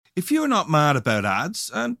If you're not mad about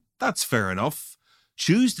ads, and that's fair enough,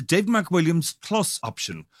 choose the David McWilliams Plus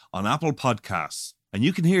option on Apple Podcasts, and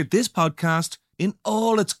you can hear this podcast in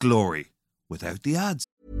all its glory without the ads.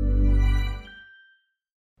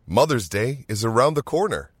 Mother's Day is around the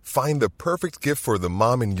corner. Find the perfect gift for the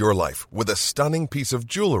mom in your life with a stunning piece of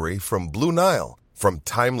jewelry from Blue Nile. From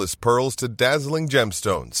timeless pearls to dazzling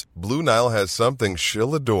gemstones, Blue Nile has something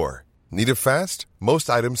she'll adore. Need it fast? Most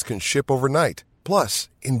items can ship overnight. Plus,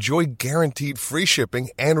 enjoy guaranteed free shipping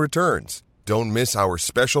and returns. Don't miss our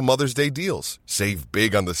special Mother's Day deals. Save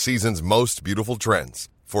big on the season's most beautiful trends.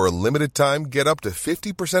 For a limited time, get up to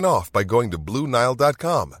 50% off by going to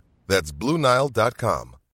BlueNile.com. That's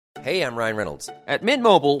BlueNile.com. Hey, I'm Ryan Reynolds. At Mint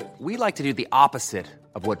Mobile, we like to do the opposite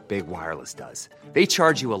of what Big Wireless does. They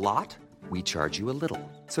charge you a lot, we charge you a little.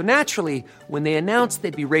 So naturally, when they announced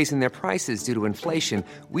they'd be raising their prices due to inflation,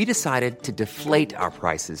 we decided to deflate our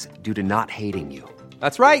prices due to not hating you.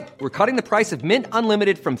 That's right. We're cutting the price of Mint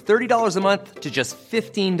Unlimited from $30 a month to just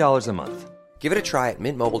 $15 a month. Give it a try at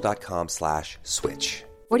mintmobile.com/switch.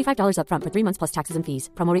 $45 up front for 3 months plus taxes and fees.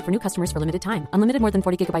 Promo rate for new customers for limited time. Unlimited more than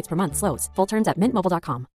 40 gigabytes per month. Slows full terms at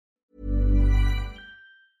mintmobile.com.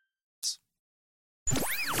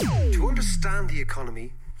 To understand the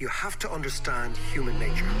economy, you have to understand human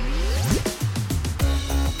nature.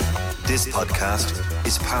 This podcast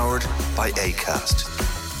is powered by Acast.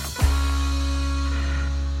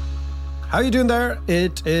 How are you doing there?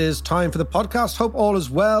 It is time for the podcast. Hope all is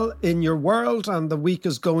well in your world and the week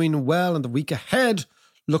is going well and the week ahead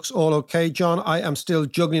looks all okay. John, I am still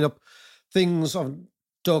juggling up things on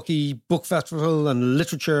Dalkey Book Festival and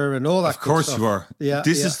literature and all that. Of course good stuff. you are. Yeah,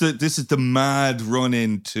 this is the mad run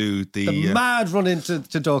into the mad run into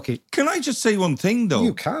Dalkey. Can I just say one thing though?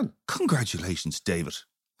 You can. Congratulations, David.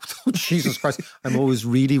 Oh, Jesus Christ. I'm always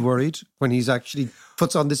really worried when he's actually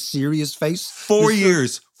puts on this serious face. 4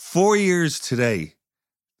 years. 4 years today.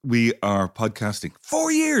 We are podcasting.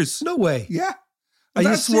 4 years. No way. Yeah. Are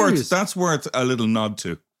you serious? That's worth a little nod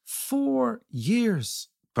to. 4 years.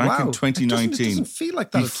 Back in 2019. It doesn't feel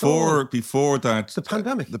like that at all. Before that. The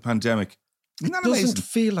pandemic. Isn't that It amazing? doesn't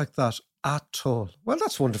feel like that at all. Well,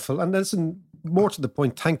 that's wonderful. And listen, more to the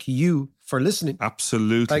point, thank you for listening.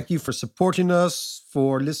 Absolutely. Thank you for supporting us,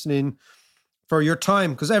 for listening, for your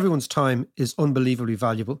time, because everyone's time is unbelievably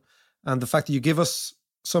valuable. And the fact that you give us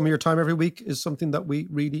some of your time every week is something that we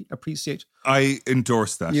really appreciate. I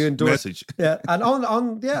endorse that message. Yeah. And well,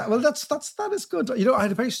 that is good. You know, I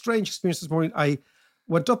had a very strange experience this morning. I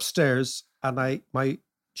went upstairs and my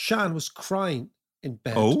Shan was crying in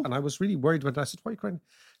bed. Oh. And I was really worried when I said, why are you crying?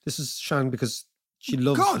 This is Shan because she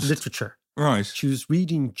loves literature. Right. She was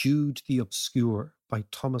reading Jude the Obscure by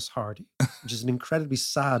Thomas Hardy, which is an incredibly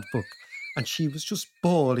sad book. And she was just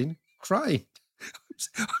bawling, crying.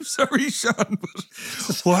 I'm sorry, Sean, but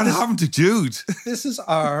what happened to Jude? This is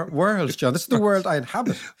our world, John. This is the world I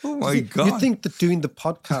inhabit. Oh, my God. You think that doing the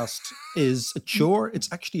podcast is a chore?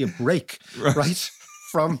 It's actually a break, right?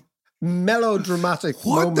 From melodramatic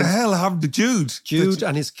What moments. the hell happened to Jude? Jude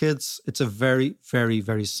and his kids. It's a very, very,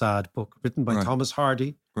 very sad book written by Thomas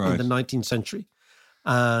Hardy in the 19th century.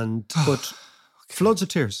 But floods of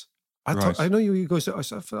tears. I know you guys. I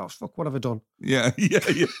said, oh, fuck, what have I done? Yeah.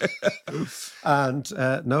 And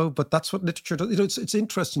no, but that's what literature does. You know, it's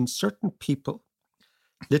interesting. Certain people,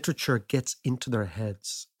 literature gets into their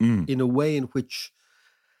heads in a way in which,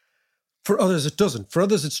 for others, it doesn't. For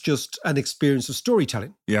others, it's just an experience of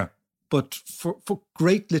storytelling. Yeah. But for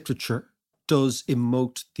great literature does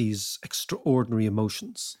emote these extraordinary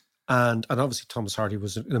emotions. And obviously Thomas Hardy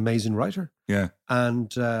was an amazing writer. Yeah.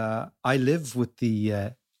 And I live with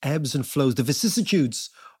the ebbs and flows, the vicissitudes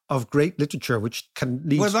of great literature, which can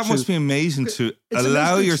lead to... Well, that must be amazing to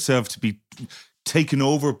allow yourself to be taken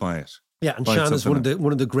over by it. Yeah, and Shan is one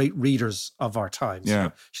of the great readers of our times. Yeah.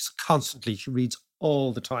 You know, she reads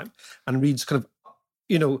all the time and reads kind of,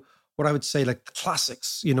 you know, what I would say like the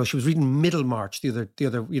classics. You know, she was reading Middlemarch the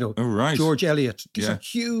other, you know, George Eliot. These are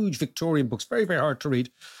huge Victorian books, very, very hard to read.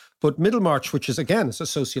 But Middlemarch, which is, again, it's a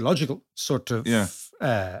sociological sort of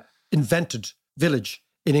invented village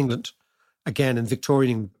in England, again, in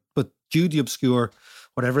Victorian, but Jude the Obscure,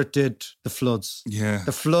 whatever it did, the floods. Yeah.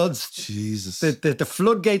 The floods. Jesus. The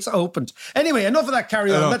floodgates opened. Anyway, enough of that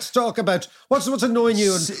carry on. Let's talk about what's annoying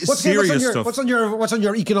you and what's on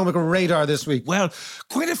your economical radar this week. Well,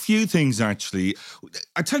 quite a few things, actually.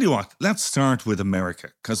 I tell you what, let's start with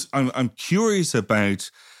America, because I'm curious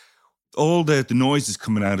about all the noises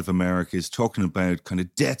coming out of America is talking about kind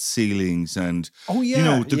of debt ceilings and,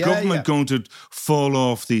 the government going to fall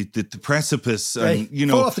off the precipice and,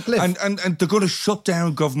 fall off the cliff. And they're going to shut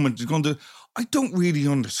down government. I don't really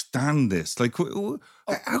understand this. Like,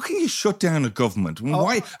 How can you shut down a government?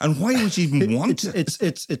 Why? And why would you even want it?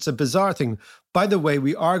 It's a bizarre thing. By the way,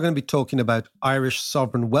 we are going to be talking about Irish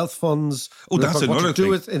sovereign wealth funds. Oh, that's another thing.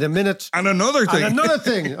 Do it in a minute. And another thing. And another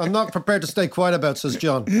thing I'm not prepared to stay quiet about, says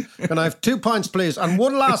John. Can I have 2 pints, please? And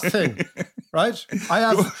one last thing, right? I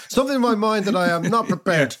have something in my mind that I am not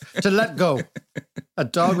prepared to let go. A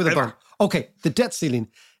dog with a bone. Okay, the debt ceiling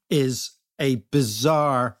is a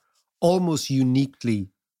bizarre, almost uniquely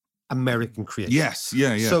American creation. Yes,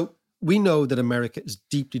 yeah. So we know that America is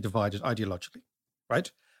deeply divided ideologically, right?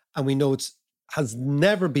 And we know it has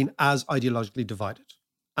never been as ideologically divided.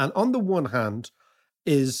 And on the one hand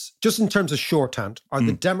is, just in terms of shorthand, are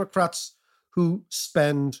the Democrats who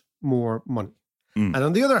spend more money. And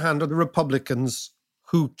on the other hand are the Republicans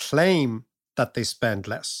who claim that they spend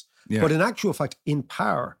less. Yeah. But in actual fact, in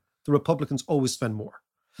power, the Republicans always spend more.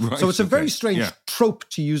 Right, so it's a very strange trope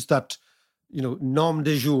to use that, nom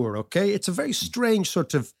de jour, okay? It's a very strange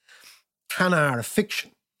sort of canard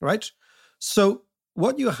fiction, right? So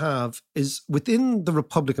what you have is, within the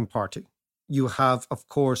Republican Party, you have, of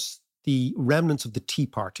course, the remnants of the Tea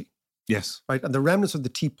Party. Yes. Right? And the remnants of the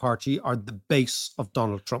Tea Party are the base of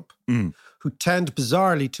Donald Trump, who tend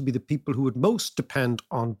bizarrely to be the people who would most depend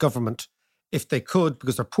on government if they could,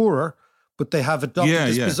 because they're poorer, but they have adopted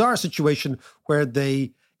this bizarre situation where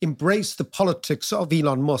they embrace the politics of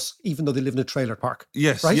Elon Musk, even though they live in a trailer park.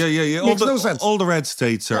 Yes, right? yeah. Makes no sense. All the red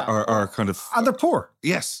states are kind of... And they're poor.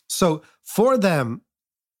 Yes. So for them,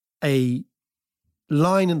 a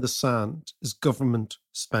line in the sand is government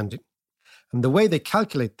spending. And the way they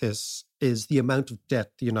calculate this is the amount of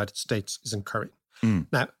debt the United States is incurring.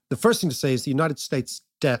 Now, the first thing to say is the United States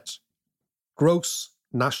debt, gross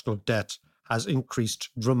national debt, has increased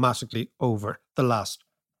dramatically over the last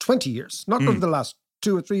 20 years. Not over the last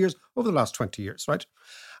 2 or 3 years, over the last 20 years, right?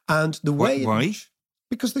 And the way... Why?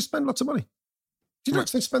 Because they spend lots of money. The United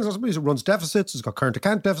States spends lots of money. It runs deficits. It's got current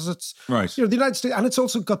account deficits. Right. The United States... And it's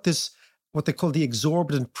also got this, what they call the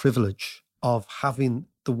exorbitant privilege of having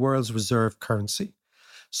the world's reserve currency.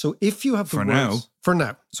 So if you have the For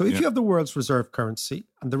now. So if you have the world's reserve currency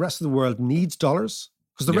and the rest of the world needs dollars,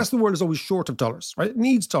 because the rest of the world is always short of dollars, right? It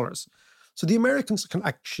needs dollars. So the Americans can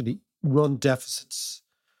actually run deficits.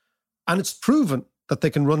 And it's proven that they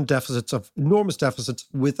can run deficits of enormous deficits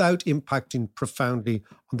without impacting profoundly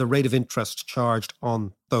on the rate of interest charged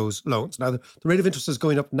on those loans. Now, the rate of interest is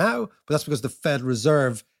going up now, but that's because the Federal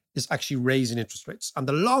Reserve is actually raising interest rates. And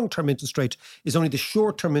the long-term interest rate is only the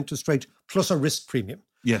short-term interest rate plus a risk premium.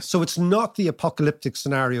 Yes. So it's not the apocalyptic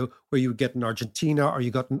scenario where you get in Argentina or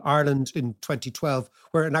you got in Ireland in 2012,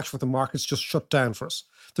 where in actual fact the markets just shut down for us.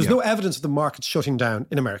 There's no evidence of the markets shutting down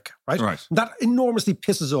in America, right? Right. And that enormously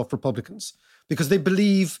pisses off Republicans because they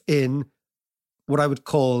believe in what I would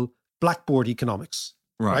call blackboard economics,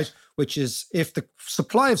 right? Which is if the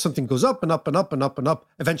supply of something goes up and up and up and up and up,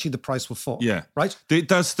 eventually the price will fall. Yeah. Right?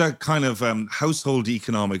 That's that kind of household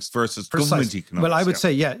economics versus government economics. Well, I would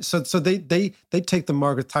say, So they take the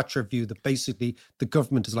Margaret Thatcher view that basically the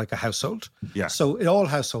government is like a household. Yeah. So all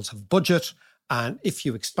households have budget. And if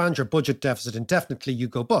you expand your budget deficit indefinitely, you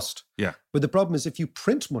go bust. Yeah. But the problem is if you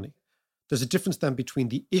print money, there's a difference then between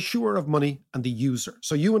the issuer of money and the user.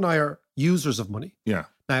 So you and I are users of money. Yeah.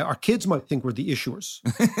 Now, our kids might think we're the issuers,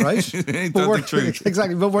 right? Ain't but that the truth?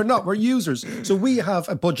 Exactly, but we're not. We're users. So we have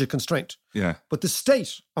a budget constraint. Yeah. But the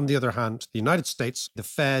state, on the other hand, the United States, the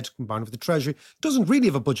Fed, combined with the Treasury, doesn't really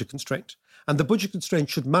have a budget constraint. And the budget constraint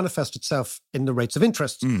should manifest itself in the rates of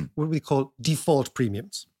interest, what we call default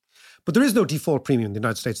premiums. But there is no default premium in the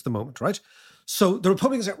United States at the moment, right? So the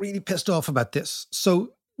Republicans are really pissed off about this.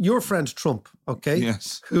 So your friend Trump, okay,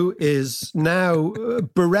 yes, who is now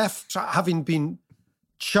bereft, having been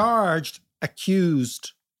charged,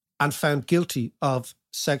 accused, and found guilty of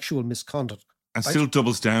sexual misconduct. And still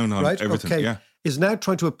doubles down on everything, is now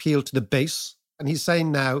trying to appeal to the base. And he's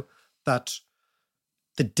saying now that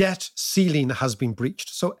the debt ceiling has been breached.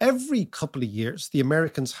 So every couple of years, the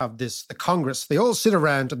Americans have the Congress, they all sit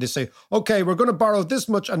around and they say, okay, we're going to borrow this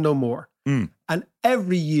much and no more. And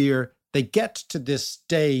every year they get to this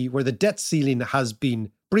day where the debt ceiling has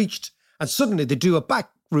been breached and suddenly they do a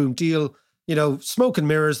backroom deal, smoke and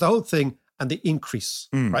mirrors, the whole thing, and they increase,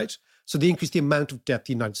 right? So they increase the amount of debt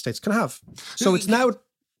the United States can have. So it's now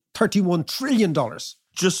 $31 trillion.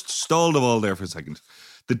 Just stall the ball there for a second.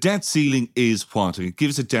 The debt ceiling is what? Give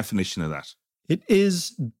us a definition of that. It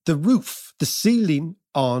is the roof, the ceiling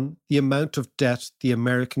on the amount of debt the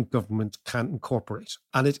American government can incorporate.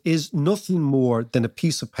 And it is nothing more than a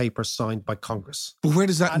piece of paper signed by Congress. But where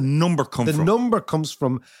does that number come from? The number comes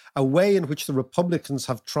from a way in which the Republicans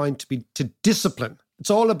have tried to discipline It's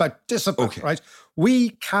all about discipline, right? We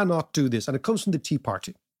cannot do this. And it comes from the Tea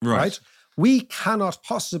Party, right? We cannot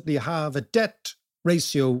possibly have a debt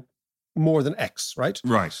ratio more than X, right?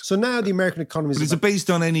 Right. So now the American economy is... But is it based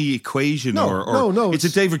on any equation or no. It's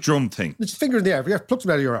a David Drum thing. It's finger in the air. You have to pluck it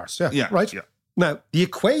out of your arse. Yeah. Right? Yeah. Now, the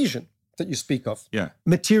equation that you speak of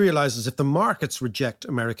materializes if the markets reject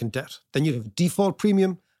American debt. Then you have default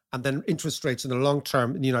premium, and then interest rates in the long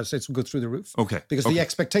term in the United States will go through the roof. Okay. Because the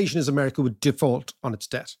expectation is America would default on its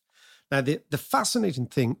debt. Now, the fascinating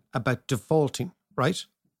thing about defaulting, right?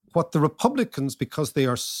 What the Republicans, because they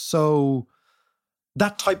are so...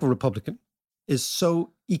 That type of Republican is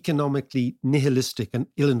so economically nihilistic and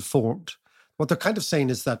ill-informed. What they're kind of saying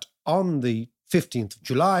is that on the 15th of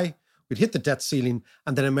July, we'd hit the debt ceiling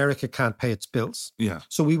and then America can't pay its bills. Yeah.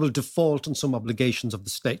 So we will default on some obligations of the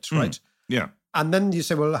state, right? Yeah. And then you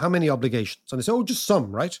say, well, how many obligations? And they say, just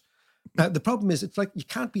some, right? Now, the problem is it's like you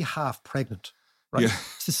can't be half pregnant, right? Yeah.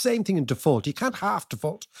 It's the same thing in default. You can't half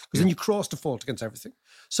default because then you cross default against everything.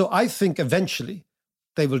 So I think eventually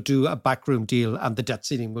they will do a backroom deal and the debt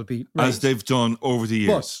ceiling will be raised. As they've done over the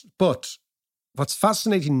years. But what's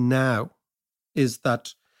fascinating now is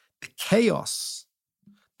that the chaos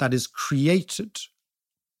that is created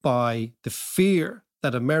by the fear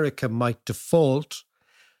that America might default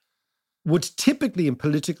would typically in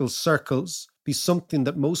political circles be something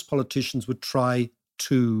that most politicians would try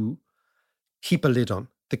to keep a lid on,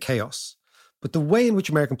 the chaos. But the way in which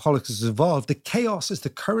American politics has evolved, the chaos is the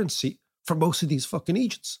currency for most of these fucking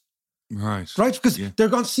agents. Right. Right? Because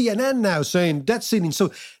they're on CNN now saying debt ceiling.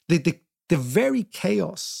 So the very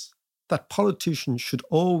chaos that politicians should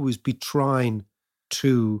always be trying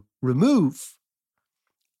to remove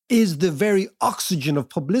is the very oxygen of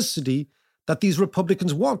publicity that these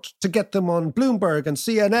Republicans want to get them on Bloomberg and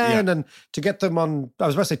CNN and to get them on, I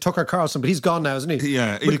was about to say Tucker Carlson, but he's gone now, isn't he?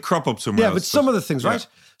 Yeah, he'll crop up somewhere else. But some of the things, right?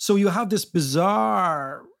 So you have this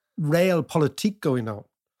bizarre realpolitik going on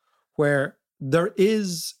where there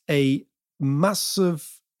is a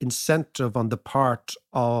massive incentive on the part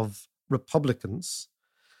of Republicans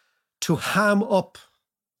to ham up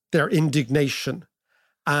their indignation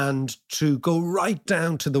and to go right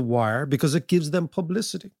down to the wire because it gives them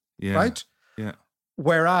publicity, right? Yeah.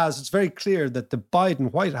 Whereas it's very clear that the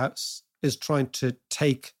Biden White House is trying to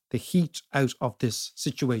take the heat out of this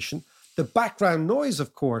situation. The background noise,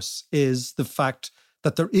 of course, is the fact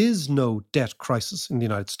that there is no debt crisis in the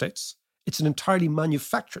United States. It's an entirely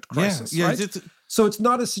manufactured crisis, right? So it's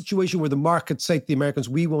not a situation where the markets say to the Americans,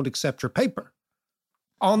 we won't accept your paper.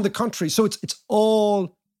 On the contrary, so it's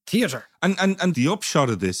all theatre. And the upshot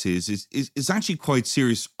of this is actually quite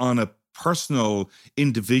serious on a personal,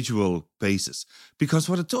 individual basis. Because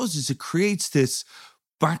what it does is it creates this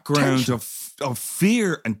background of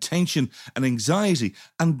fear and tension and anxiety.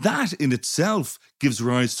 And that in itself gives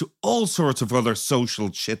rise to all sorts of other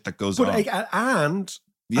social shit that goes on. And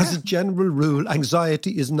as a general rule,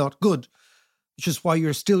 anxiety is not good, which is why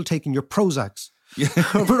you're still taking your Prozacs. Yeah.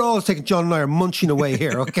 We're all taking, John and I are munching away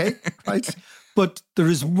here, okay? Right? But there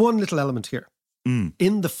is one little element here.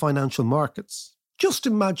 In the financial markets, just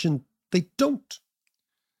imagine they don't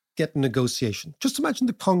get a negotiation. Just imagine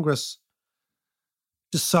the Congress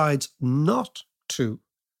decides not to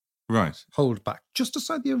hold back. Just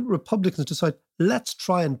decide the Republicans decide, let's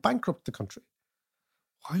try and bankrupt the country.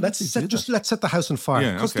 Let's set the house on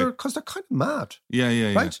fire because they're kind of mad.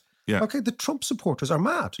 Right? Yeah. Okay, the Trump supporters are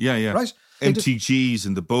mad. Right? MTGs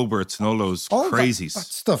and the Boberts and all those crazies. That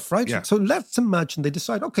stuff, right? Yeah. So let's imagine they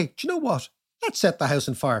decide, okay, do you know what? Let's set the house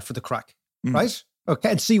on fire for the crack, right?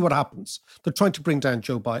 Okay, and see what happens. They're trying to bring down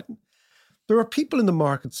Joe Biden. There are people in the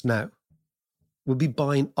markets now who will be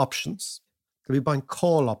buying options. They'll be buying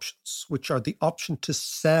call options, which are the option to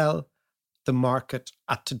sell the market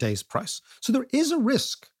at today's price. So there is a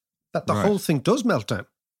risk that the whole thing does melt down.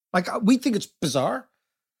 Like, we think it's bizarre,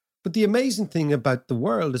 but the amazing thing about the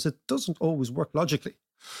world is it doesn't always work logically.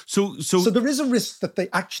 So there is a risk that they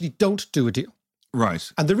actually don't do a deal.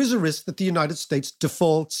 Right. And there is a risk that the United States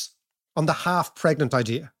defaults on the half-pregnant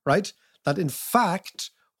idea, right? That in fact,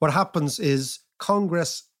 what happens is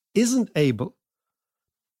Congress isn't able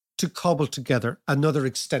to cobble together another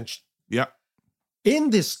extension. Yeah. In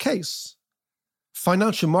this case,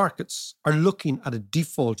 financial markets are looking at a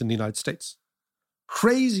default in the United States.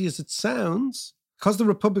 Crazy as it sounds, because the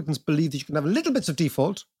Republicans believe that you can have little bits of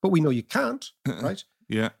default, but we know you can't, right?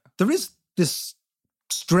 Yeah. There is this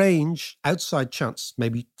strange outside chance,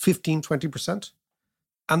 maybe 15, 20%.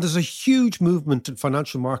 And there's a huge movement in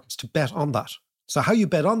financial markets to bet on that. So how you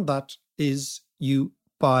bet on that is you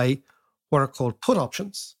buy what are called put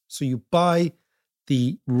options. So you buy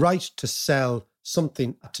the right to sell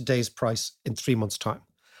something at today's price in 3 months' time.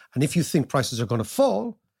 And if you think prices are going to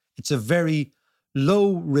fall, it's a very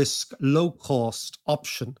low risk, low cost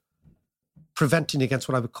option preventing against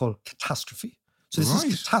what I would call catastrophe. So this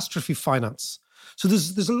is catastrophe finance. So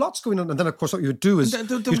there's a lot's going on. And then, of course, what you would do is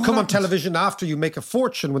you'd come on television after you make a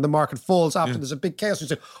fortune when the market falls, after there's a big chaos. You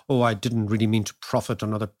say, oh, I didn't really mean to profit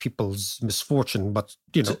on other people's misfortune, but,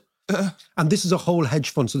 you know. And this is a whole hedge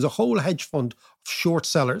fund. So there's a whole hedge fund of short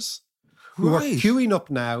sellers who are queuing up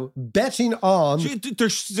now, betting on...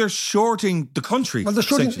 They're shorting the country. Well, they're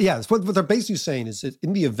shorting... Yeah, what they're basically saying is that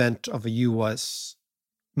in the event of a US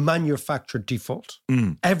manufactured default,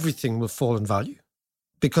 everything will fall in value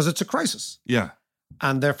because it's a crisis. Yeah.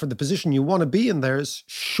 And therefore, the position you want to be in there is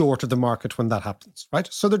short of the market when that happens, right?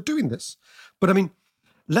 So they're doing this. But I mean,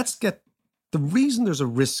 let's get... The reason there's a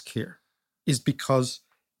risk here is because,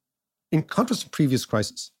 in contrast to previous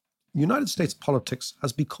crises, United States politics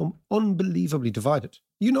has become unbelievably divided.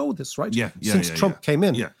 You know this, right? Yeah. Since Trump came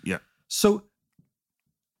in. Yeah. So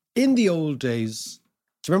in the old days,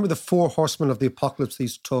 do you remember the 4 horsemen of the apocalypse they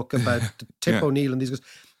used to talk about, Tip O'Neill and these guys?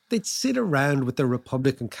 They'd sit around with their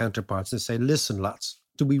Republican counterparts and say, listen, lads,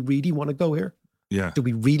 do we really want to go here? Yeah. Do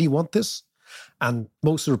we really want this? And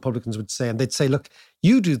most of the Republicans would say, and they'd say, look,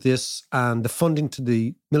 you do this and the funding to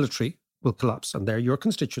the military will collapse, and they're your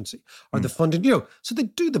constituency, or the funding, so they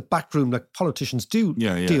do the backroom like politicians do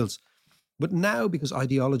deals. But now, because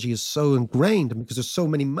ideology is so ingrained and because there's so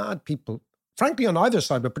many mad people, frankly, on either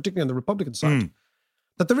side, but particularly on the Republican side,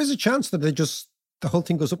 that there is a chance that the whole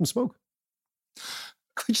thing goes up in smoke,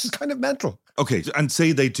 which is kind of mental. Okay, and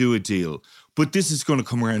say they do a deal, but this is going to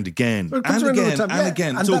come around again and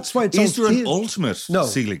again. And so that's why it's is there an ultimate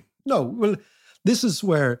ceiling? No, well, this is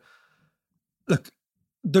where, look,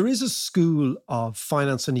 there is a school of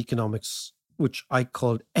finance and economics, which I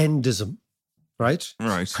call endism, right?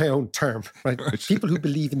 Right. My own term, right? People who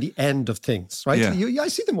believe in the end of things, right? Yeah. I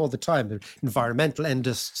see them all the time. They're environmental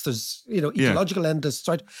endists, there's, ecological endists,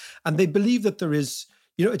 right? And they believe that there is,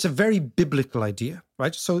 it's a very biblical idea,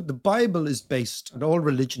 right? So the Bible is based, and all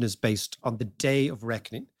religion is based on the day of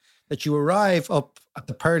reckoning, that you arrive up at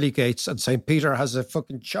the pearly gates and St. Peter has a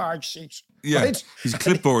fucking charge sheet. Yeah, right? he's a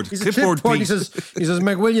clipboard. He's a clipboard. He says,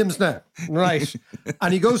 McWilliams now. Right.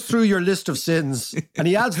 And he goes through your list of sins and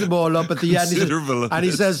he adds them all up at the end. And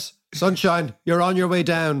he says, sunshine, you're on your way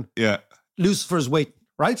down. Yeah. Lucifer's waiting,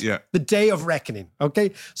 right? Yeah. The day of reckoning.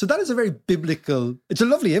 Okay. So that is a very biblical, it's a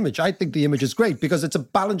lovely image. I think the image is great because it's a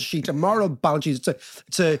balance sheet, a moral balance sheet.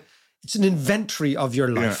 It's an inventory of your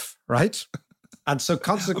life, right? And so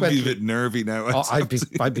consequently... I'd be a bit nervy now. I'd be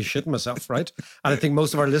shitting myself, right? And I think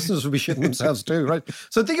most of our listeners would be shitting themselves too, right?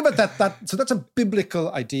 So think about that. So that's a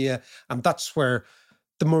biblical idea. And that's where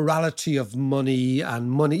the morality of money,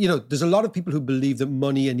 there's a lot of people who believe that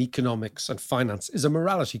money and economics and finance is a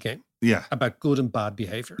morality game. Yeah. About good and bad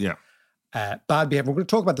behavior. Yeah. Bad behavior, we're going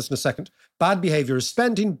to talk about this in a second. Bad behavior is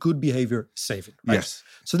spending, good behavior is saving. Right? Yes.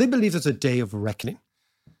 So they believe there's a day of reckoning.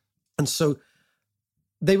 And so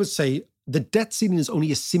they would say, the debt ceiling is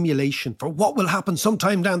only a simulation for what will happen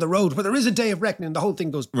sometime down the road where there is a day of reckoning and the whole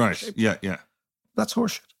thing goes... Right, yeah. That's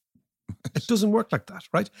horseshit. It doesn't work like that,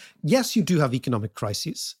 right? Yes, you do have economic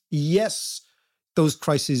crises. Yes, those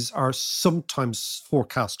crises are sometimes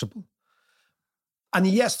forecastable. And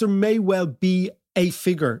yes, there may well be a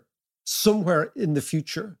figure somewhere in the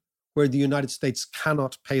future where the United States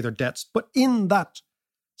cannot pay their debts. But in that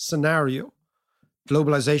scenario,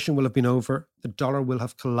 globalization will have been over. The dollar will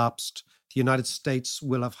have collapsed. The United States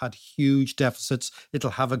will have had huge deficits.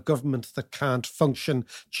 It'll have a government that can't function.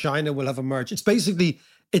 China will have emerged. It's the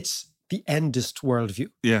endist worldview.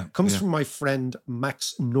 Yeah. It comes from my friend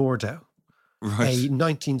Max Nordau, a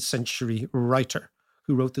 19th century writer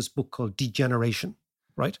who wrote this book called Degeneration,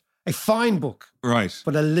 right? A fine book, right,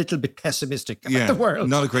 but a little bit pessimistic about the world.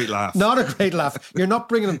 Not a great laugh. Not a great laugh. You're not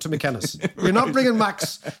bringing him to McKenna's. You're not bringing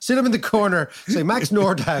Max. Sit him in the corner. Say, Max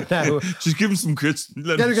Nordau now. Just give him some grits.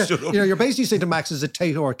 Let him shut up. You're basically saying to Max is a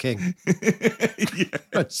Tator king.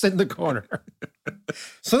 Yeah. Sit in the corner.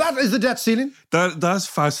 So that is the debt ceiling. That's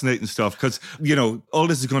fascinating stuff because, all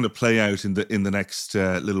this is going to play out in the next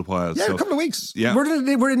little while. Yeah, a couple of weeks. Yeah.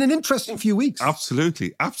 We're in an interesting few weeks.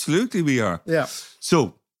 Absolutely we are. Yeah.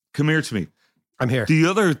 So, come here to me. I'm here. The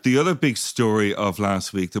other big story of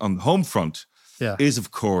last week on the home front is,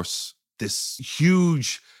 of course, this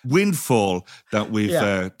huge windfall that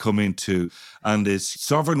we've come into and this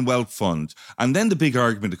sovereign wealth fund. And then the big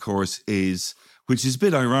argument, of course, is, which is a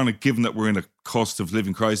bit ironic given that we're in a cost of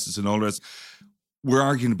living crisis and all the rest, we're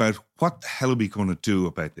arguing about what the hell are we going to do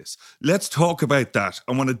about this? Let's talk about that.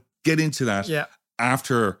 I want to get into that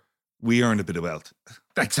after we earn a bit of wealth.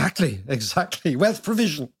 Exactly. Wealth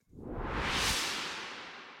provision.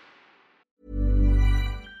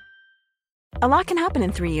 A lot can happen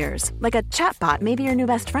in 3 years, like a chatbot may be your new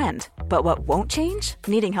best friend. But what won't change?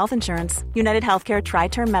 Needing health insurance. United Healthcare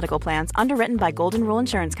Tri-Term Medical Plans, underwritten by Golden Rule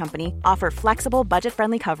Insurance Company, offer flexible,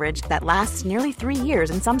 budget-friendly coverage that lasts nearly 3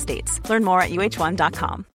 years in some states. Learn more at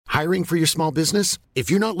uh1.com. Hiring for your small business?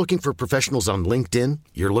 If you're not looking for professionals on LinkedIn,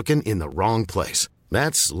 you're looking in the wrong place.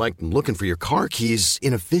 That's like looking for your car keys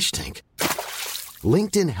in a fish tank.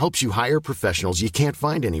 LinkedIn helps you hire professionals you can't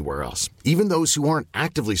find anywhere else, even those who aren't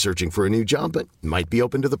actively searching for a new job but might be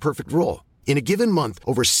open to the perfect role. In a given month,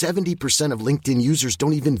 over 70% of LinkedIn users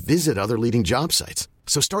don't even visit other leading job sites.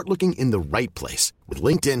 So start looking in the right place. With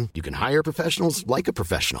LinkedIn, you can hire professionals like a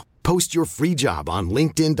professional. Post your free job on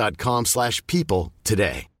linkedin.com/people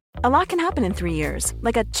today. A lot can happen in 3 years,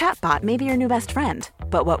 like a chatbot may be your new best friend.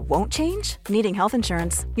 But what won't change? Needing health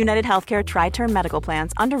insurance. United Healthcare Tri-Term Medical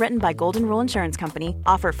Plans, underwritten by Golden Rule Insurance Company,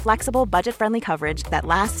 offer flexible, budget-friendly coverage that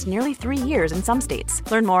lasts nearly 3 years in some states.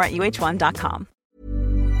 Learn more at uh1.com.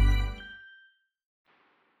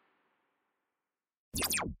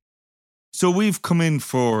 So we've come in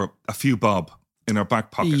for a few bob in our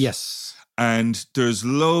back pocket. Yes. And there's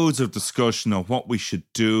loads of discussion on what we should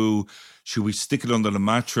do. Should we stick it under the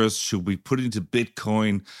mattress? Should we put it into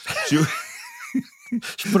Bitcoin? Should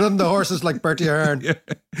put it on the horses like Bertie Ahern. Yeah.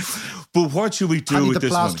 But what should we do with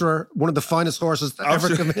this Plasterer, one of the finest horses that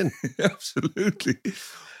ever come in. Absolutely.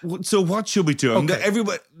 So what should we do? Okay.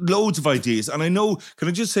 Everybody, loads of ideas. And I know, can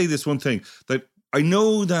I just say this one thing? That I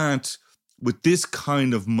know that with this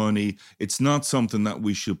kind of money, it's not something that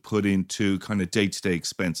we should put into kind of day-to-day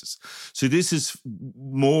expenses. So this is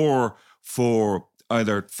more for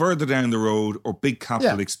either further down the road or big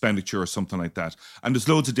capital expenditure or something like that. And there's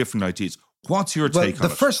loads of different ideas. What's your take on it?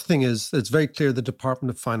 The first thing is, it's very clear the Department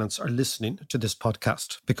of Finance are listening to this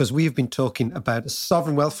podcast because we have been talking about a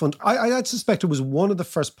sovereign wealth fund. I suspect it was one of the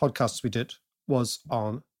first podcasts we did was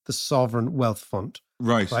on the sovereign wealth fund.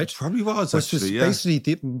 Right. It probably was, actually, yeah.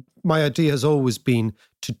 Basically, my idea has always been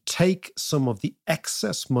to take some of the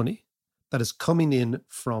excess money that is coming in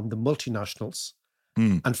from the multinationals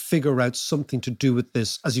and figure out something to do with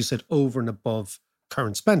this, as you said, over and above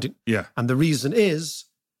current spending. Yeah. And the reason is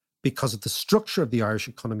because of the structure of the Irish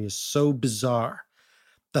economy is so bizarre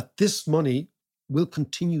that this money will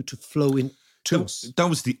continue to flow into us. That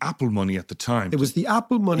was the Apple money at the time. It was the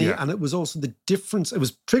Apple money, and it was also the difference. It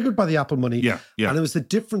was triggered by the Apple money. Yeah. And it was the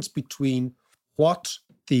difference between what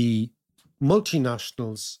the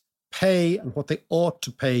multinationals pay and what they ought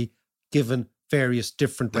to pay given various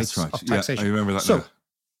different rates of taxation. I remember that so, now.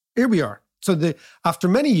 Here we are. So after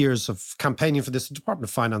many years of campaigning for this, the Department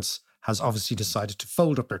of Finance has obviously decided to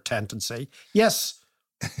fold up their tent and say, yes,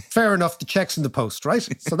 fair enough, the check's in the post, right?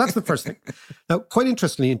 So that's the first thing. Now, quite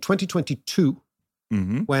interestingly, in 2022,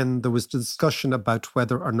 when there was the discussion about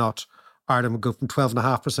whether or not Ireland would go from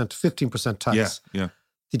 12.5% to 15% tax,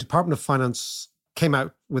 the Department of Finance came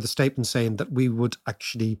out with a statement saying that we would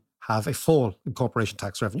actually have a fall in corporation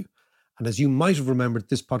tax revenue. And as you might have remembered,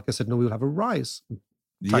 this podcast said, no, we'll have a rise in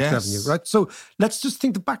tax revenue, right? So let's just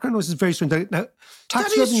think the background noise is very strange. Now,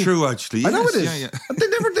 tax revenue is true, actually. I know it is. Yeah. They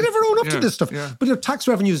never own up to this stuff. Yeah. But tax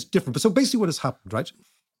revenue is different. But so basically what has happened, right,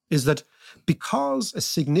 is that because a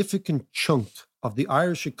significant chunk of the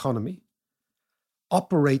Irish economy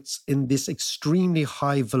operates in this extremely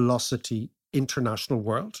high velocity international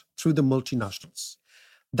world through the multinationals,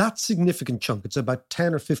 that significant chunk, it's about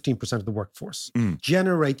 10 or 15% of the workforce,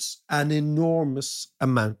 generates an enormous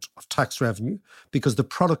amount of tax revenue because the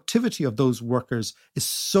productivity of those workers is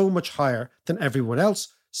so much higher than everyone else,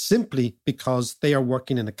 simply because they are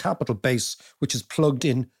working in a capital base which is plugged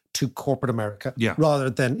in to corporate America rather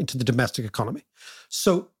than into the domestic economy.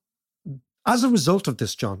 So as a result of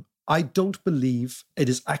this, John, I don't believe it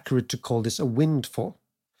is accurate to call this a windfall,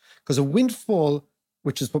 because a windfall,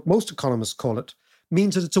 which is what most economists call it,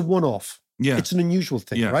 means that it's a one-off. Yeah. It's an unusual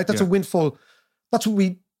thing, right? That's a windfall. That's what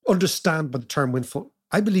we understand by the term windfall.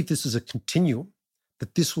 I believe this is a continuum,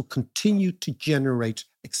 that this will continue to generate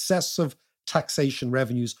excessive taxation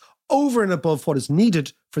revenues over and above what is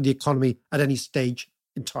needed for the economy at any stage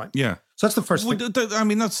in time. Yeah. So that's the first thing. I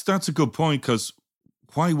mean, that's a good point, because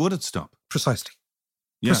why would it stop? Precisely.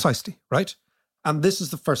 Yeah. Precisely, right? And this is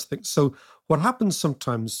the first thing. So what happens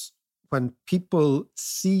sometimes when people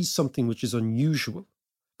see something which is unusual,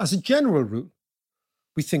 as a general rule,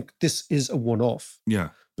 we think this is a one-off. Yeah.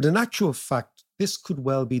 But in actual fact, this could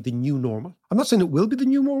well be the new normal. I'm not saying it will be the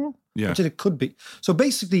new normal, but it could be. So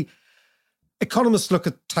basically, economists look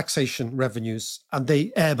at taxation revenues and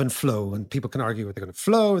they ebb and flow, and people can argue whether they're going to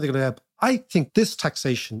flow or they're going to ebb. I think this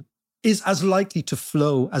taxation is as likely to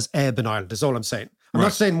flow as ebb in Ireland, is all I'm saying. I'm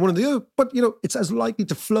not saying one or the other, but, it's as likely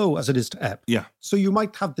to flow as it is to ebb. Yeah. So you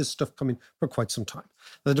might have this stuff coming for quite some time.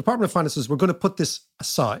 Now, the Department of Finance says, we're going to put this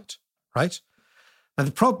aside, right? And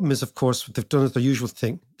the problem is, of course, what they've done is their usual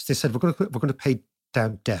thing. Is they said, we're going to pay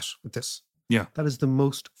down debt with this. Yeah. That is the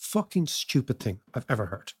most fucking stupid thing I've ever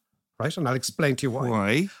heard, right? And I'll explain to you why.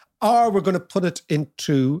 Why? Or we're going to put it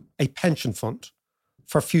into a pension fund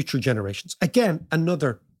for future generations. Again,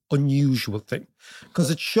 another unusual thing,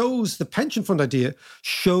 because it shows, the pension fund idea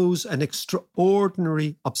shows an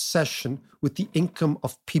extraordinary obsession with the income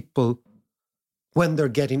of people when they're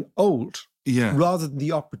getting old, rather than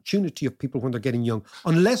the opportunity of people when they're getting young.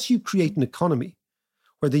 Unless you create an economy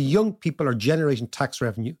where the young people are generating tax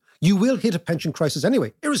revenue, you will hit a pension crisis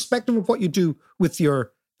anyway, irrespective of what you do with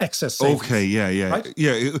your excess savings. Okay, yeah. Right?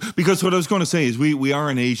 Yeah, because what I was going to say is we are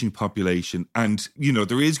an aging population and,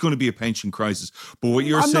 there is going to be a pension crisis. But what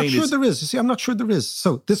you're saying is... I'm not sure there is. You see, I'm not sure there is.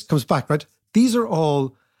 So this comes back, right? These are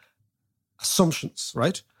all assumptions,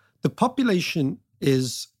 right? The population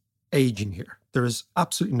is aging here. There is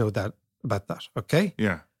absolutely no doubt about that, okay?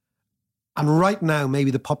 Yeah. And right now, maybe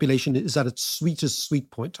the population is at its sweet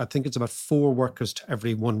point. I think it's about 4 workers to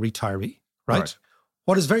every 1 retiree, right?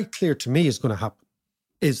 What is very clear to me is going to happen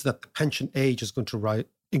is that the pension age is going to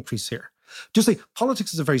increase here. Just say,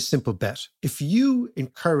 politics is a very simple bet. If you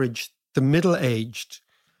encourage the middle-aged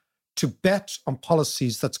to bet on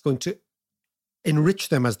policies that's going to enrich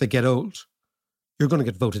them as they get old, you're going to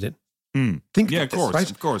get voted in. Think about this,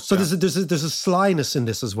 right? Of course. So there's a slyness in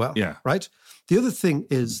this as well, right? The other thing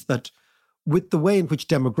is that with the way in which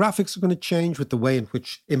demographics are going to change, with the way in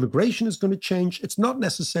which immigration is going to change, it's not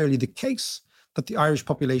necessarily the case that the Irish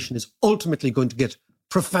population is ultimately going to get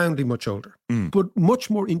profoundly much older. But much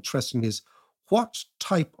more interesting is, what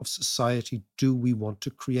type of society do we want to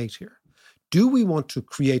create here? Do we want to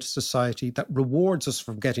create a society that rewards us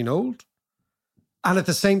for getting old and at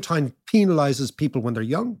the same time penalizes people when they're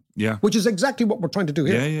young? Yeah. Which is exactly what we're trying to do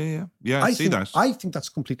here. Yeah, I see that. I think that's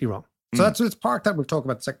completely wrong. So that's part that we'll talk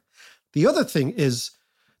about in a second. The other thing is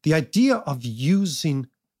the idea of using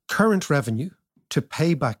current revenue to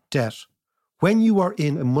pay back debt when you are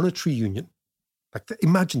in a monetary union.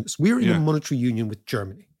 Imagine this. We're in a monetary union with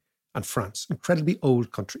Germany and France, incredibly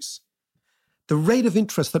old countries. The rate of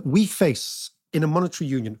interest that we face in a monetary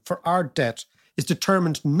union for our debt is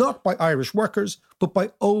determined not by Irish workers, but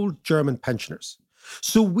by old German pensioners.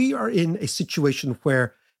 So we are in a situation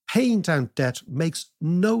where paying down debt makes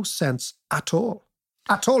no sense at all.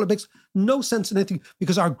 At all. It makes no sense in anything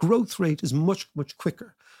because our growth rate is much, much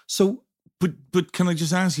quicker. So But can I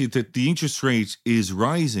just ask you that the interest rate is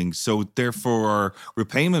rising, so therefore our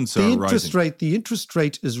repayments are rising? The interest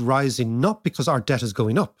rate is rising not because our debt is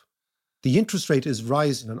going up. The interest rate is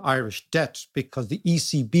rising on Irish debt because the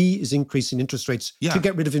ECB is increasing interest rates to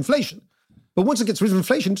get rid of inflation. But once it gets rid of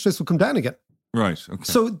inflation, interest rates will come down again. Right. Okay.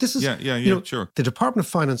 So this is, sure. The Department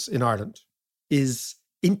of Finance in Ireland is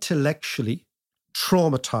intellectually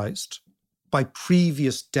traumatized by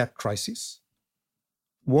previous debt crises.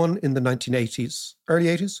 One in the 1980s, early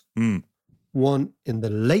 80s, one in the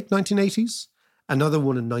late 1980s, another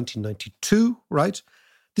one in 1992, right?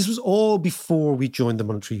 This was all before we joined the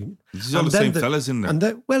monetary union. This is all the same fellas in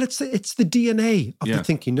there. It's the DNA of the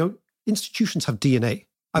thinking. Institutions have DNA.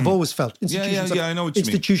 I've always felt institutions have I know what you mean.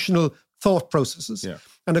 institutional thought processes. Yeah.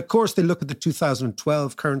 And of course, they look at the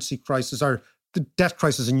 2012 currency crisis or the debt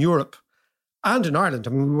crisis in Europe and in Ireland.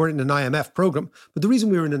 I mean, we were in an IMF program, but the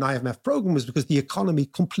reason we were in an IMF program was because the economy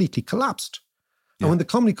completely collapsed. And when the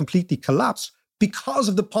economy completely collapsed, because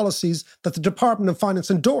of the policies that the Department of Finance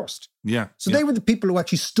endorsed. So they were the people who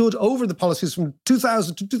actually stood over the policies from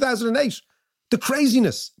 2000 to 2008. The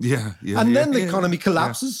craziness. And then the economy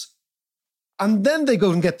collapses. And then they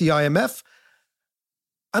go and get the IMF.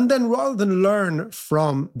 And then rather than learn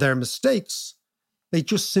from their mistakes, they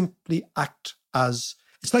just simply act as,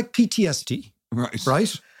 it's like PTSD.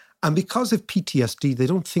 Right? And because of PTSD, they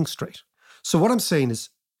don't think straight. So what I'm saying is,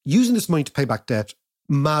 using this money to pay back debt,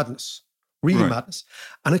 madness. Really madness.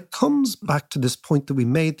 And it comes back to this point that we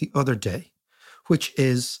made the other day, which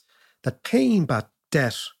is that paying back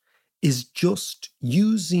debt is just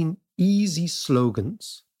using easy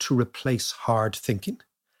slogans to replace hard thinking.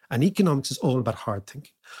 And economics is all about hard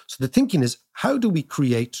thinking. So the thinking is, how do we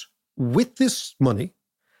create, with this money,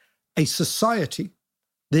 a society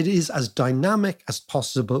that is as dynamic as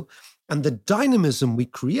possible, and the dynamism we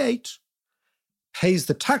create pays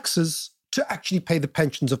the taxes to actually pay the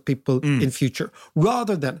pensions of people in future,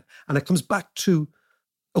 rather than, and it comes back to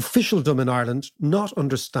officialdom in Ireland, not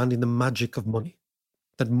understanding the magic of money,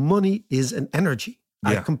 that money is an energy.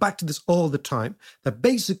 I come back to this all the time, that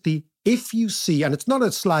basically if you see, and it's not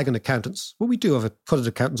a slag on accountants, well, we do have a cut at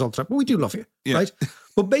accountants all the time, but we do love you, right?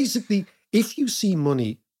 But basically, if you see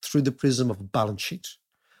money through the prism of a balance sheet,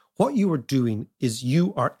 what you are doing is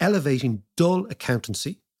you are elevating dull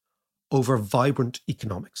accountancy over vibrant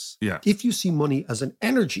economics. Yeah. If you see money as an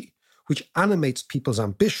energy which animates people's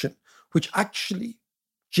ambition, which actually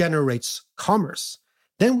generates commerce,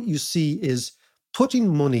 then what you see is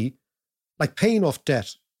putting money, like paying off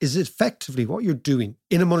debt, is effectively what you're doing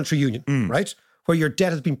in a monetary union, right? Where your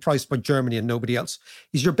debt has been priced by Germany and nobody else,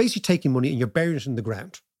 is you're basically taking money and you're burying it in the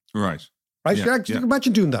ground. Right. Right?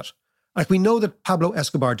 Imagine doing that. Like, we know that Pablo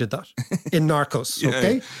Escobar did that in Narcos,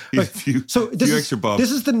 okay? This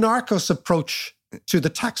is the Narcos approach to the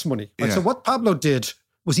tax money. Right? So what Pablo did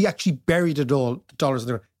was he actually buried it all, the dollars in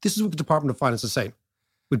the ground. This is what the Department of Finance is saying.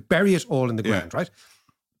 We'd bury it all in the ground, right?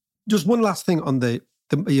 Just one last thing on the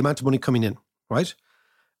amount of money coming in, right?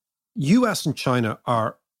 US and China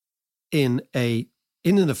are in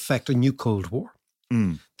effect, a new Cold War.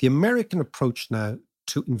 The American approach now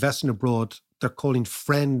to investing abroad, they're calling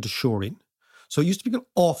friend-shoring. So it used to be called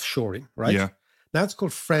offshoring, right? Yeah. Now it's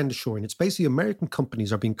called friend-shoring. It's basically American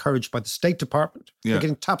companies are being encouraged by the State Department. They're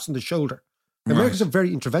getting taps on the shoulder. Americans are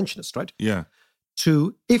very interventionist, right? Yeah.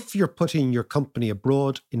 To, if you're putting your company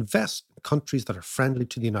abroad, invest in countries that are friendly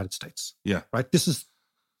to the United States. Yeah. Right? This is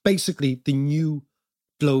basically the new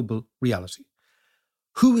global reality.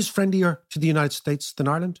 Who is friendlier to the United States than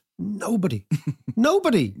Ireland? Nobody.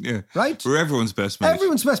 Nobody. Yeah. Right? We're everyone's best mate.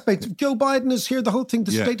 Everyone's best mate. Joe Biden is here, the whole thing,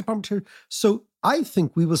 the State Department here. So I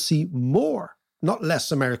think we will see more, not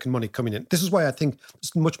less, American money coming in. This is why I think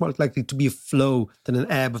it's much more likely to be a flow than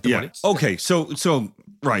an ebb of the money. Okay, so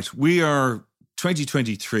right, we are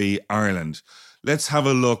 2023 Ireland. Let's have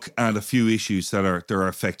a look at a few issues that are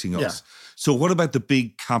affecting us. Yeah. So what about the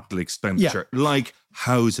big capital expenditure, like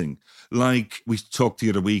housing, like we talked the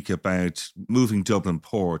other week about moving Dublin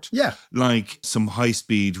Port, like some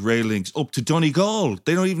high-speed rail links up to Donegal.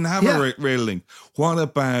 They don't even have a rail link. What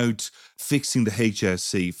about fixing the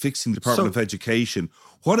HSC, fixing the Department of Education?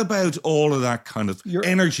 What about all of that kind of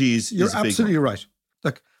energy is You're a big absolutely one. right.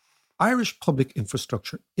 Look, Irish public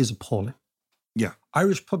infrastructure is appalling. Yeah.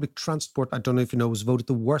 Irish public transport, I don't know if you know, was voted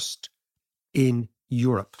the worst in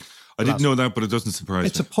Europe. I didn't know that, but it doesn't surprise me.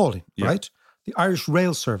 It's appalling, right? The Irish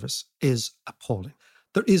rail service is appalling.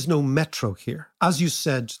 There is no metro here. As you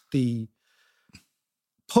said, the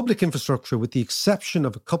public infrastructure, with the exception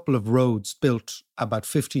of a couple of roads built about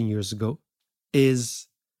 15 years ago, is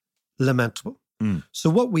lamentable. So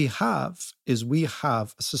what we have is we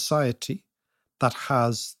have a society that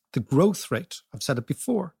has the growth rate, I've said it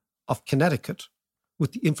before, of Connecticut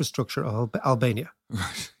with the infrastructure of Albania.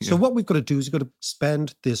 Right, So what we've got to do is we've got to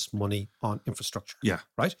spend this money on infrastructure. Yeah.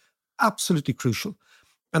 Right? Absolutely crucial.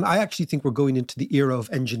 And I actually think we're going into the era of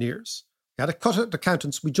engineers. We had a cut at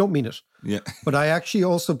accountants, we don't mean it. Yeah. But I actually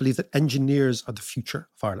also believe that engineers are the future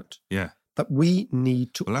of Ireland. Yeah. That we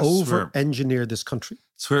need to over-engineer this country.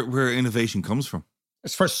 It's where innovation comes from.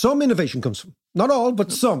 It's where some innovation comes from. Not all,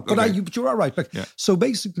 but some. But you're all right. So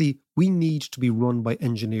basically, we need to be run by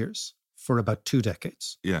engineers for about 2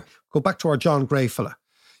 decades. Yeah. Go back to our John Gray fella.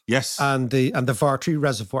 Yes. And the Vartry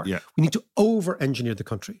Reservoir. Yeah. We need to over-engineer the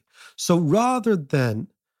country. So rather than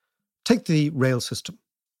take the rail system,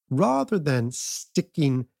 rather than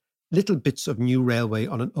sticking little bits of new railway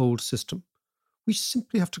on an old system, we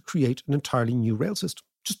simply have to create an entirely new rail system.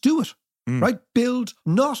 Just do it, right? Build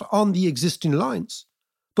not on the existing lines,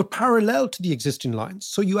 but parallel to the existing lines.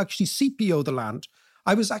 So you actually CPO the land.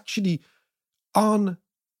 I was actually on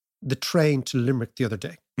the train to Limerick the other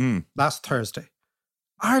day, last Thursday.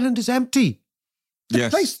 Ireland is empty. The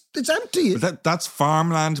place, it's empty. But that's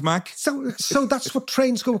farmland, Mac. So that's what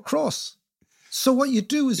trains go across. So what you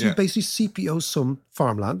do is you basically CPO some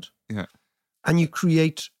farmland, and you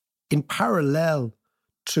create, in parallel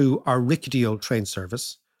to our rickety old train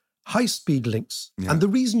service, high-speed links. And the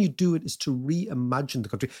reason you do it is to reimagine the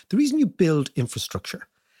country. The reason you build infrastructure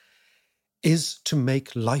is to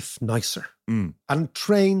make life nicer. And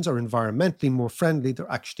trains are environmentally more friendly.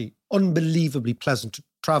 They're actually unbelievably pleasant to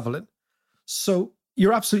travel in. So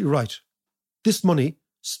you're absolutely right. This money,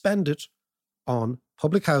 spend it on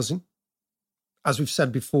public housing. As we've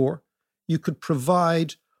said before, you could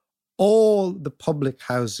provide all the public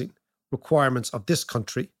housing requirements of this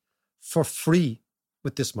country for free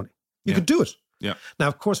with this money. You could do it. Yeah. Now,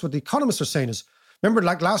 of course, what the economists are saying is, remember,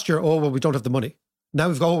 like last year, we don't have the money. Now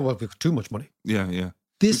we've got too much money. Yeah.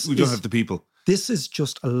 We don't have the people. This is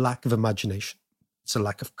just a lack of imagination. It's a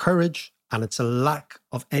lack of courage, and it's a lack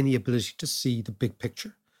of any ability to see the big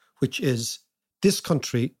picture, which is this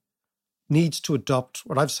country needs to adopt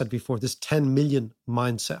what I've said before, this 10 million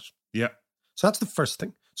mindset. Yeah. So that's the first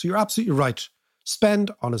thing. So you're absolutely right.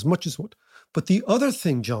 Spend on as much as you want. But the other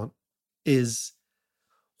thing, John, is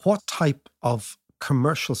what type of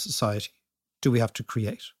commercial society do we have to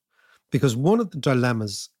create? Because one of the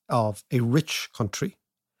dilemmas of a rich country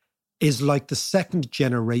is like the second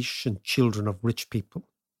generation children of rich people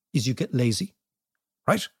is you get lazy,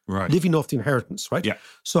 right? Right. Living off the inheritance, right? Yeah.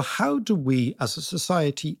 So how do we as a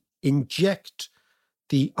society inject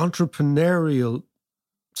the entrepreneurial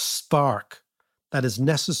spark that is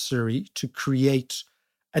necessary to create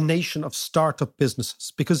a nation of startup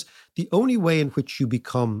businesses? Because the only way in which you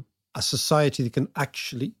become a society that can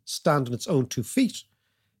actually stand on its own 2 feet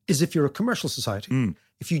is if you're a commercial society,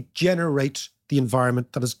 if you generate the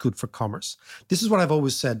environment that is good for commerce. This is what I've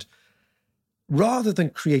always said. Rather than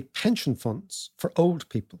create pension funds for old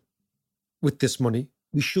people with this money,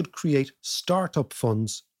 we should create startup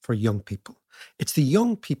funds for young people. It's the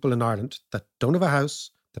young people in Ireland that don't have a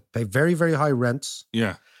house, that pay very, very high rents,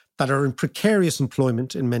 that are in precarious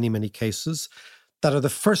employment in many, many cases, that are the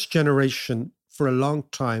first generation for a long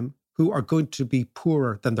time who are going to be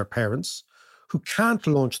poorer than their parents, who can't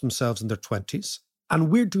launch themselves in their 20s, and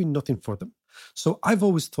we're doing nothing for them. So I've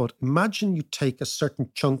always thought, imagine you take a certain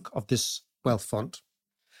chunk of this wealth fund,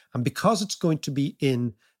 and because it's going to be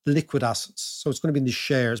in liquid assets, so it's going to be in the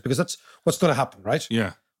shares, because that's what's going to happen, right?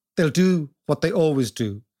 Yeah. They'll do what they always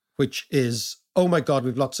do, which is, oh my God,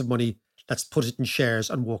 we've lots of money, let's put it in shares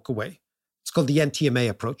and walk away. It's called the NTMA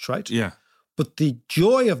approach, right? Yeah. But the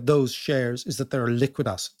joy of those shares is that there are liquid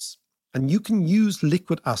assets. And you can use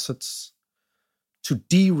liquid assets to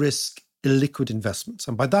de-risk illiquid investments.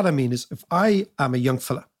 And by that I mean is if I am a young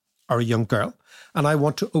fella or a young girl and I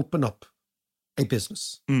want to open up a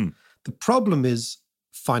business, the problem is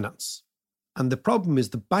finance. And the problem is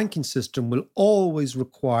the banking system will always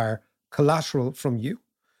require collateral from you.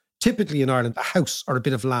 Typically in Ireland, a house or a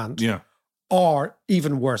bit of land. Yeah. Or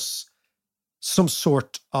even worse, some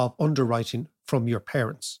sort of underwriting from your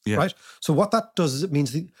parents, right? So what that does is it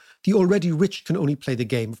means the already rich can only play the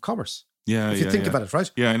game of commerce. Yeah, if you think about it,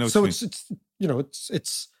 right? Yeah, I know. So it's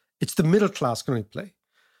the middle class can only play,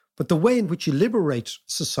 but the way in which you liberate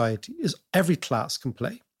society is every class can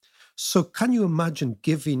play. So can you imagine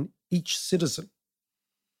giving each citizen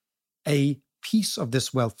a piece of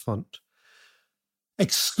this wealth fund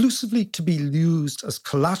exclusively to be used as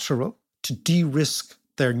collateral to de-risk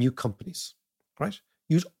their new companies, right?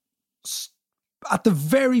 You'd, at the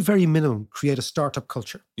very, very minimum, create a startup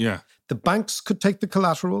culture. Yeah. The banks could take the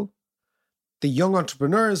collateral, the young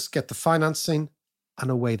entrepreneurs get the financing,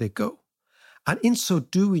 and away they go. And in so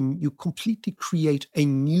doing, you completely create a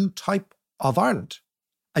new type of Ireland,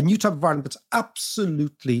 that's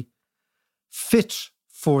absolutely fit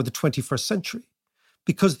for the 21st century.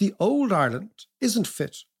 Because the old Ireland isn't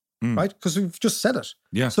fit, right? Because we've just said it.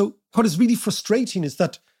 Yeah. So what is really frustrating is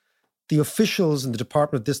that the officials in the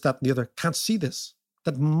department of this, that, and the other can't see this.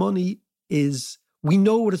 That money is, we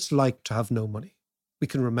know what it's like to have no money. We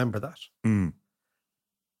can remember that.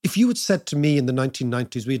 If you had said to me in the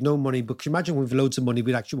 1990s, we had no money, but can you imagine when we have loads of money,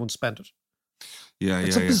 we actually won't spend it?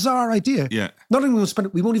 It's a bizarre idea. Yeah. Not only will we spend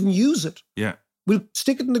it, we won't even use it. Yeah. We'll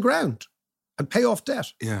stick it in the ground and pay off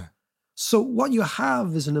debt. Yeah. So what you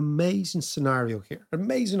have is an amazing scenario here, an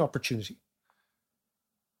amazing opportunity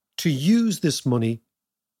to use this money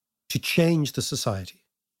to change the society,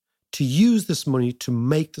 to use this money to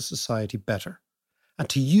make the society better, and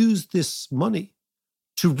to use this money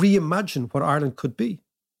to reimagine what Ireland could be.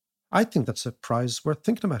 I think that's a prize worth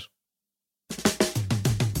thinking about.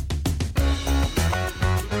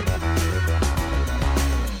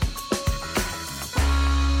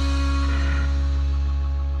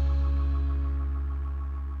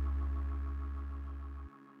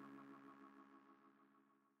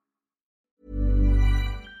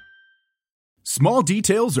 Small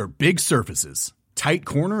details are big surfaces. Tight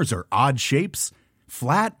corners are odd shapes.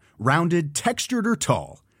 Flat, rounded, textured, or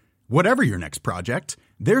tall. Whatever your next project,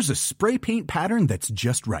 there's a spray paint pattern that's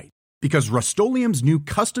just right. Because Rust-Oleum's new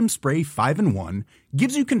Custom Spray 5-in-1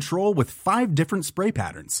 gives you control with 5 different spray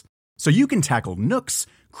patterns. So you can tackle nooks,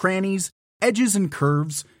 crannies, edges, and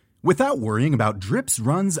curves without worrying about drips,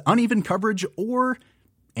 runs, uneven coverage, or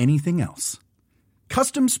anything else.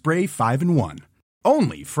 Custom Spray 5-in-1.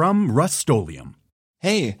 Only from Rust-Oleum.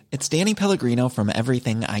 Hey, it's Danny Pellegrino from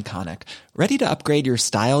Everything Iconic. Ready to upgrade your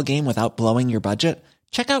style game without blowing your budget?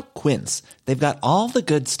 Check out Quince. They've got all the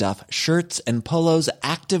good stuff, shirts and polos,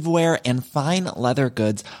 activewear, and fine leather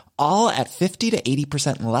goods, all at 50 to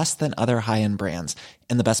 80% less than other high-end brands.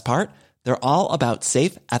 And the best part? They're all about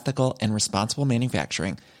safe, ethical, and responsible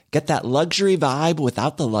manufacturing. Get that luxury vibe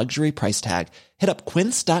without the luxury price tag. Hit up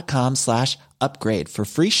quince.com/upgrade for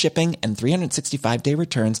free shipping and 365-day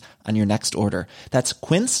returns on your next order. That's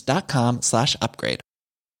quince.com/upgrade.